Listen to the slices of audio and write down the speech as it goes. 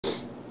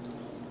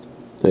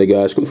Hey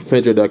guys, come from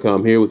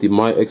Fanjoy.com here with the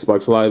My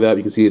Xbox Live app.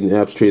 You can see it in the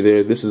apps tray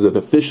there. This is an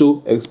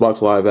official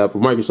Xbox Live app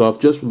from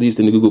Microsoft, just released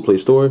in the Google Play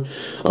Store.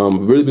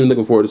 Really been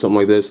looking forward to something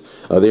like this.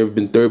 There have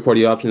been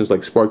third-party options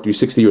like Spark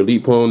 360 or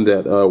LeapPwn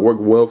that work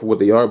well for what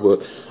they are,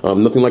 but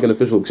nothing like an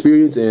official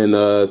experience. And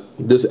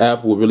this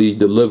app will really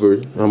deliver.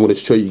 I'm going to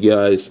show you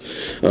guys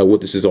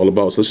what this is all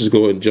about. So let's just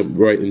go ahead and jump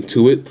right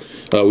into it.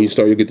 When you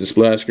start, you'll get the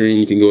splash screen.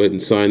 You can go ahead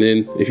and sign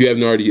in. If you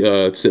haven't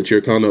already set your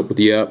account up with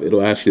the app,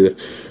 it'll ask you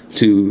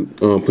to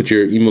put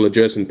your email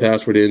address and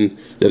password in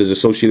that is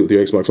associated with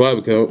your Xbox Live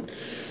account,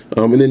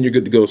 and then you're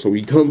good to go. So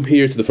we come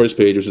here to the first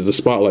page, which is the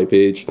Spotlight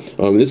page.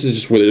 This is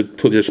just where they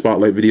put their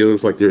Spotlight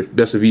videos, like their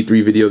Best of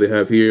E3 video they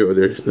have here, or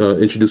they're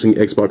introducing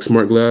Xbox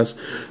Smart Glass,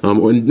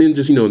 and then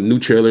just new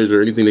trailers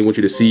or anything they want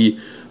you to see,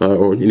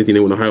 or anything they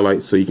want to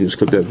highlight. So you can just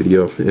click that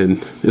video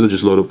and it'll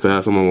just load up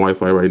fast. I'm on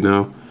Wi-Fi right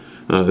now.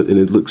 And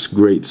it looks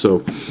great. So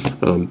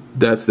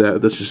that's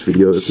just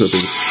video. It's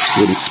nothing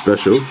really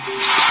special.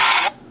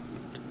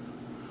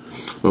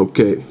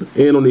 Okay,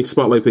 and on the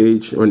Spotlight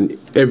page, or on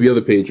every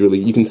other page really,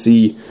 you can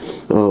see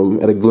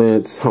at a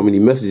glance how many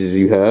messages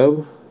you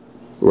have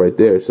right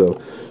there. So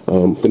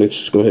I'm going to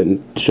just go ahead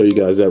and show you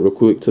guys that real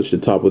quick. Touch the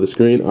top of the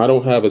screen. I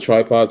don't have a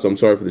tripod, so I'm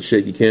sorry for the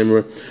shaky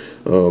camera,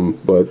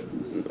 but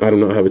I do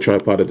not have a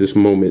tripod at this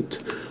moment.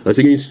 So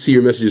you can see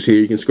your messages here.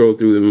 You can scroll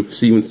through them,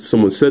 see when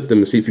someone sent them,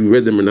 and see if you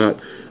read them or not.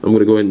 I'm going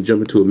to go ahead and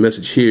jump into a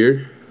message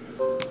here.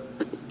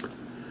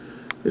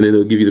 And then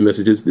it'll give you the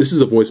messages. This is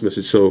a voice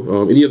message,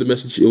 so any other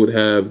message it would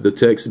have the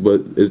text,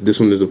 but this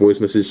one is a voice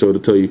message, so it'll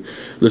tell you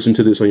listen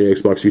to this on your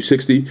Xbox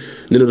 360. And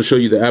then it'll show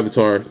you the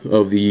avatar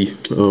of the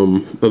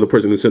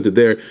person who sent it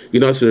there.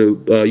 You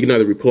can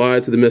either reply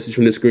to the message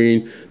from the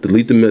screen,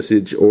 delete the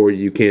message, or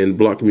you can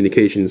block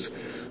communications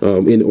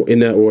in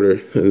that order.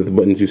 The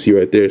buttons you see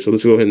right there. So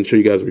let's go ahead and show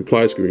you guys a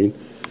reply screen.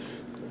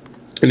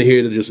 And here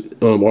it'll just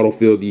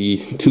autofill the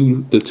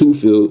to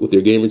field with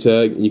your gamer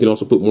tag. And you can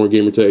also put more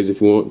gamer tags if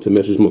you want to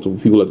message multiple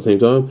people at the same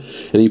time.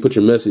 And then you put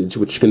your message,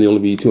 which can only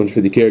be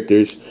 250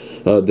 characters,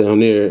 down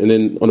there. And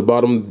then on the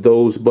bottom,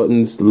 those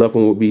buttons, the left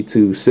one would be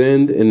to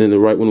send, and then the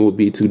right one would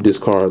be to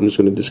discard. I'm just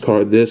going to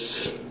discard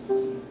this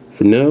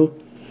for now.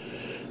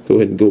 Go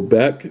ahead and go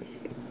back.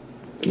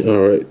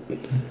 All right.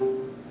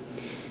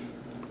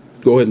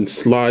 Go ahead and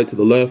slide to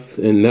the left,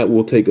 and that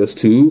will take us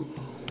to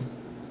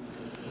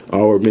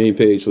our main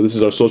page. So this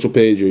is our social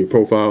page or your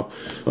profile.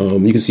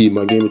 You can see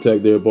my gamer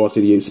tag there,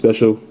 Boss88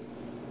 Special.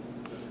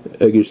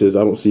 Edgar says,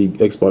 I don't see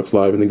Xbox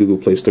Live in the Google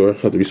Play Store. I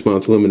have to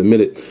respond to him in a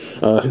minute.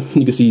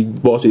 You can see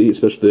Boss88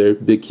 Special there,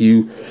 Big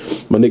Q,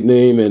 my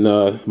nickname, and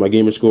my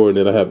gamer score, and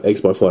then I have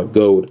Xbox Live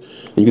Gold.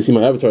 And you can see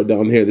my avatar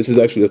down here. This is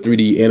actually a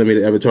 3D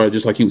animated avatar,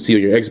 just like you would see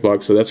on your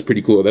Xbox, so that's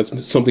pretty cool.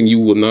 That's something you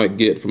will not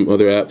get from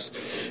other apps,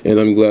 and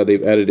I'm glad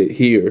they've added it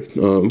here.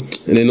 And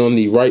then on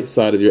the right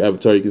side of your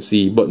avatar, you can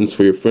see buttons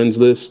for your friends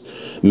list,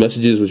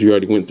 messages, which you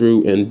already went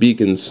through, and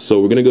beacons.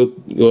 So we're going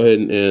to go ahead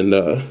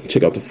and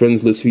check out the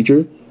friends list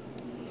feature.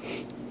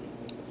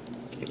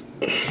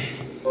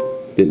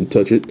 Didn't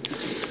touch it.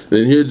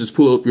 And here, just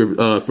pull up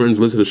your friends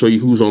list. It'll show you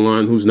who's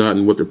online, who's not,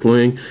 and what they're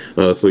playing.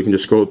 So you can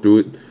just scroll through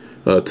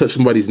it. Touch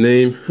somebody's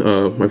name.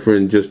 My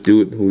friend Just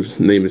Do It, whose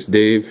name is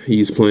Dave.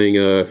 He's playing,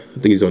 I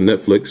think he's on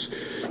Netflix.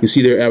 You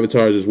see their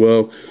avatars as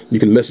well. You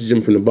can message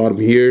them from the bottom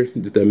here,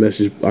 that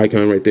message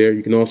icon right there.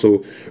 You can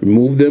also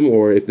remove them,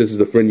 or if this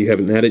is a friend you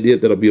haven't added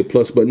yet, that'll be a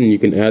plus button. You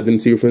can add them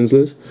to your friends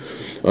list.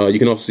 You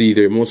can also see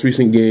their most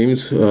recent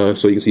games.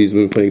 So you can see he's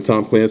been playing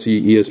Tom Clancy,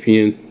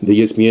 ESPN,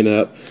 the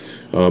ESPN app,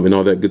 and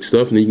all that good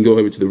stuff. And then you can go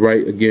over to the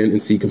right again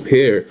and see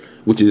compare,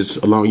 which is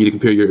allowing you to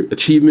compare your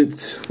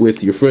achievements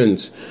with your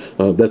friends.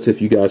 That's if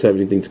you guys have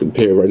anything to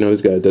compare. Right now,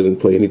 this guy doesn't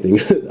play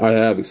anything I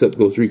have except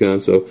Ghost Recon,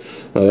 so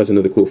that's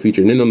another cool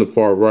feature. And then on the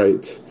far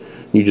right,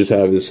 you just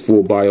have his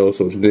full bio,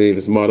 so his name,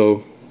 his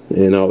motto,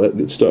 and all that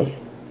good stuff.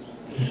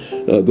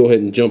 Go ahead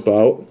and jump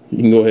out.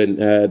 You can go ahead and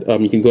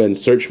add, you can go ahead and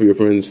search for your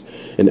friends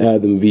and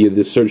add them via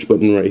this search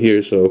button right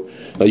here. So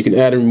you can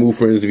add and remove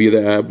friends via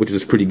the app, which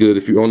is pretty good.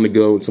 If you're on the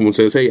go and someone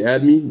says, hey,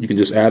 add me, you can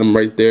just add them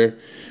right there,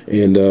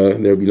 and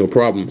there'll be no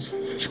problems.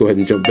 Let's go ahead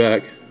and jump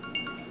back.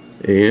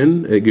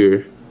 And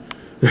Edgar,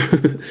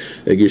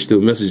 Edgar's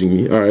still messaging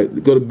me. All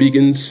right, go to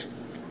beacons.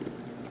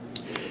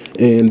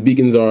 And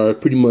beacons are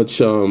pretty much,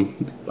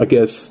 I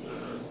guess,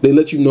 they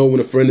let you know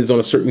when a friend is on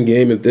a certain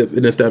game and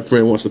if that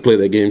friend wants to play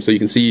that game. So you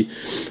can see,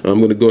 I'm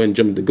going to go ahead and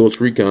jump into Ghost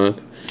Recon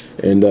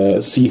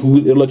and see who,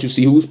 it'll let you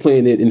see who's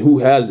playing it and who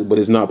has it but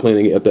is not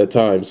playing it at that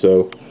time.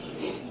 So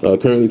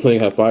currently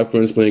have 5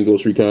 friends playing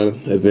Ghost Recon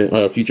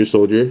Future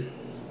Soldier,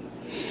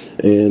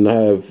 and I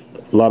have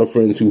a lot of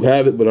friends who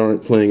have it but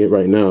aren't playing it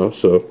right now.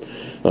 So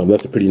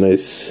that's a pretty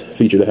nice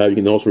feature to have. You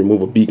can also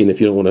remove a beacon if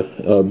you don't want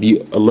to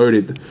be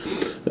alerted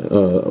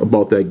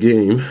about that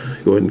game.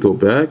 Go ahead and go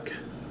back.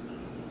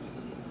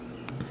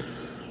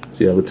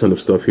 So you have a ton of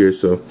stuff here.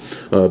 So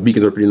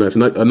beacons are pretty nice.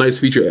 A nice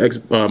feature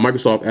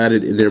Microsoft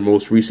added in their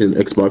most recent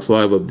Xbox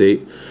Live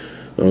update.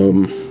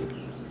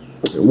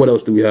 what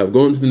else do we have?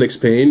 Going to the next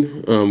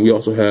pane, we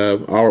also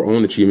have our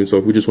own achievements. So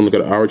if we just want to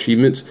look at our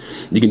achievements,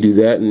 you can do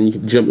that, and you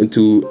can jump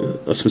into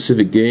a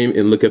specific game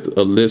and look at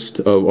a list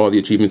of all the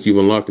achievements you've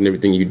unlocked and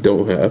everything you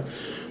don't have.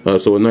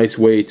 So a nice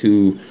way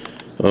to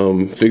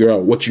figure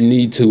out what you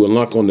need to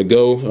unlock on the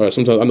go.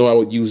 Sometimes I know I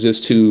would use this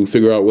to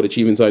figure out what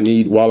achievements I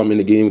need while I'm in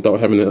the game without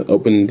having to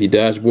open the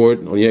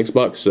dashboard on the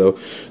Xbox. So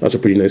that's a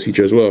pretty nice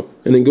feature as well.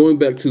 And then going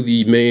back to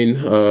the main,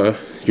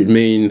 your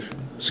main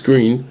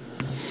screen,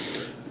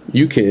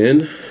 you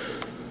can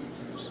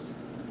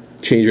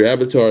change your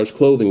avatar's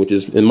clothing, which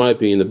is, in my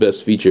opinion, the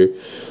best feature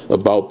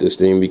about this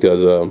thing,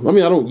 because I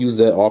mean, I don't use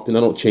that often.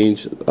 I don't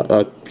change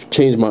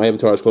my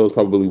avatar's clothes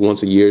probably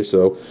once a year,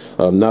 so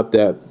not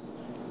that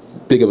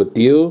big of a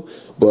deal,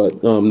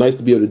 but nice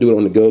to be able to do it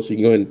on the go. So you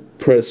can go ahead and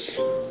press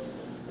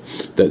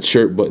that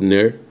shirt button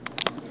there.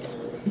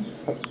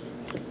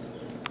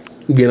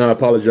 Again, I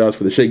apologize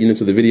for the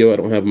shakiness of the video. I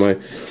don't have my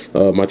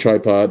my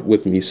tripod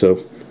with me,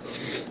 so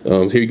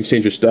here you can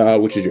change your style,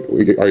 which is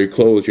your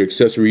clothes, your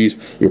accessories,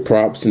 your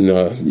props, and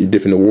your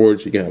different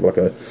awards. You can have like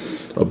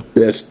a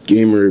best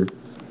gamer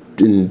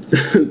in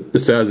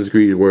Assassin's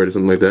Creed award or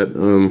something like that.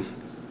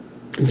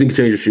 You can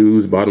change your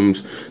shoes,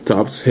 bottoms,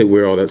 tops,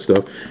 headwear, all that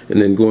stuff.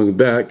 And then going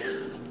back,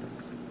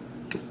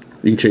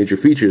 you can change your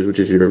features, which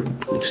is your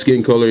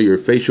skin color, your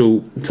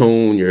facial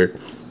tone, your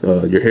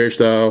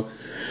hairstyle,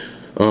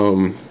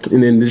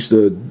 and then just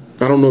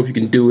I don't know if you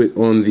can do it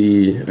on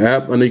the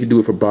app. I know you can do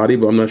it for body,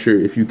 but I'm not sure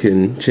if you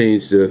can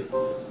change the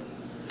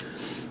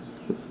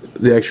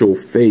actual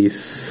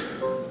face.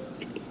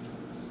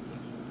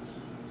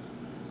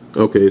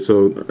 Okay,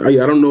 so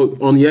yeah, I don't know.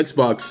 On the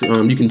Xbox,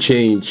 you can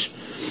change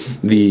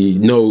the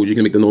nose. You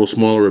can make the nose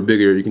smaller or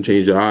bigger. You can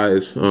change the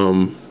eyes,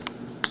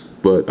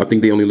 but I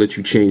think they only let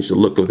you change the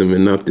look of them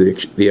and not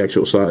the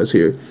actual size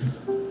here.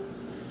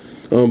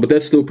 But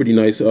that's still pretty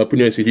nice.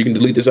 Pretty nice. You can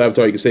delete this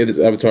avatar. You can save this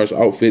avatar's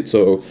outfit,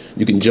 so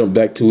you can jump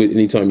back to it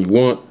anytime you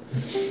want,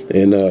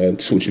 and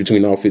switch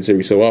between outfits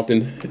every so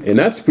often. And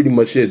that's pretty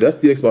much it. That's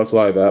the Xbox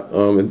Live app.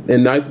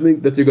 And I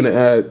think that they're going to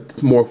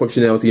add more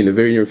functionality in the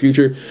very near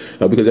future,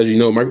 because as you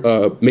know,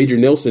 Major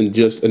Nelson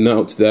just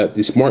announced that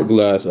the Smart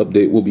Glass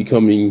update will be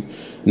coming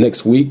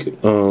next week.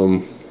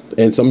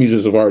 And some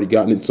users have already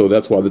gotten it, so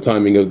that's why the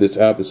timing of this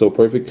app is so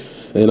perfect.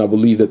 And I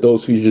believe that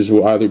those features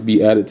will either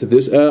be added to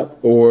this app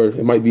or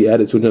it might be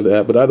added to another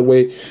app. But either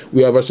way,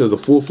 we have ourselves a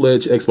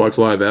full-fledged Xbox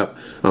Live app.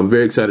 I'm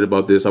very excited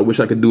about this. I wish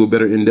I could do a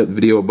better in-depth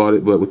video about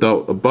it, but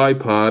without a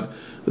bipod,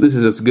 this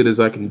is as good as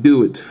I can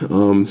do it.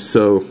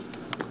 So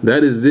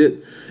that is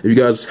it. If you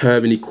guys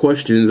have any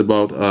questions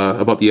about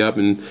the app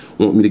and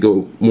want me to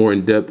go more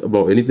in depth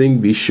about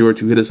anything, be sure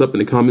to hit us up in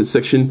the comments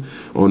section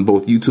on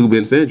both YouTube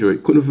and Fandroid.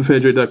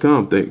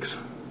 QuentinForFandroid.com. Thanks.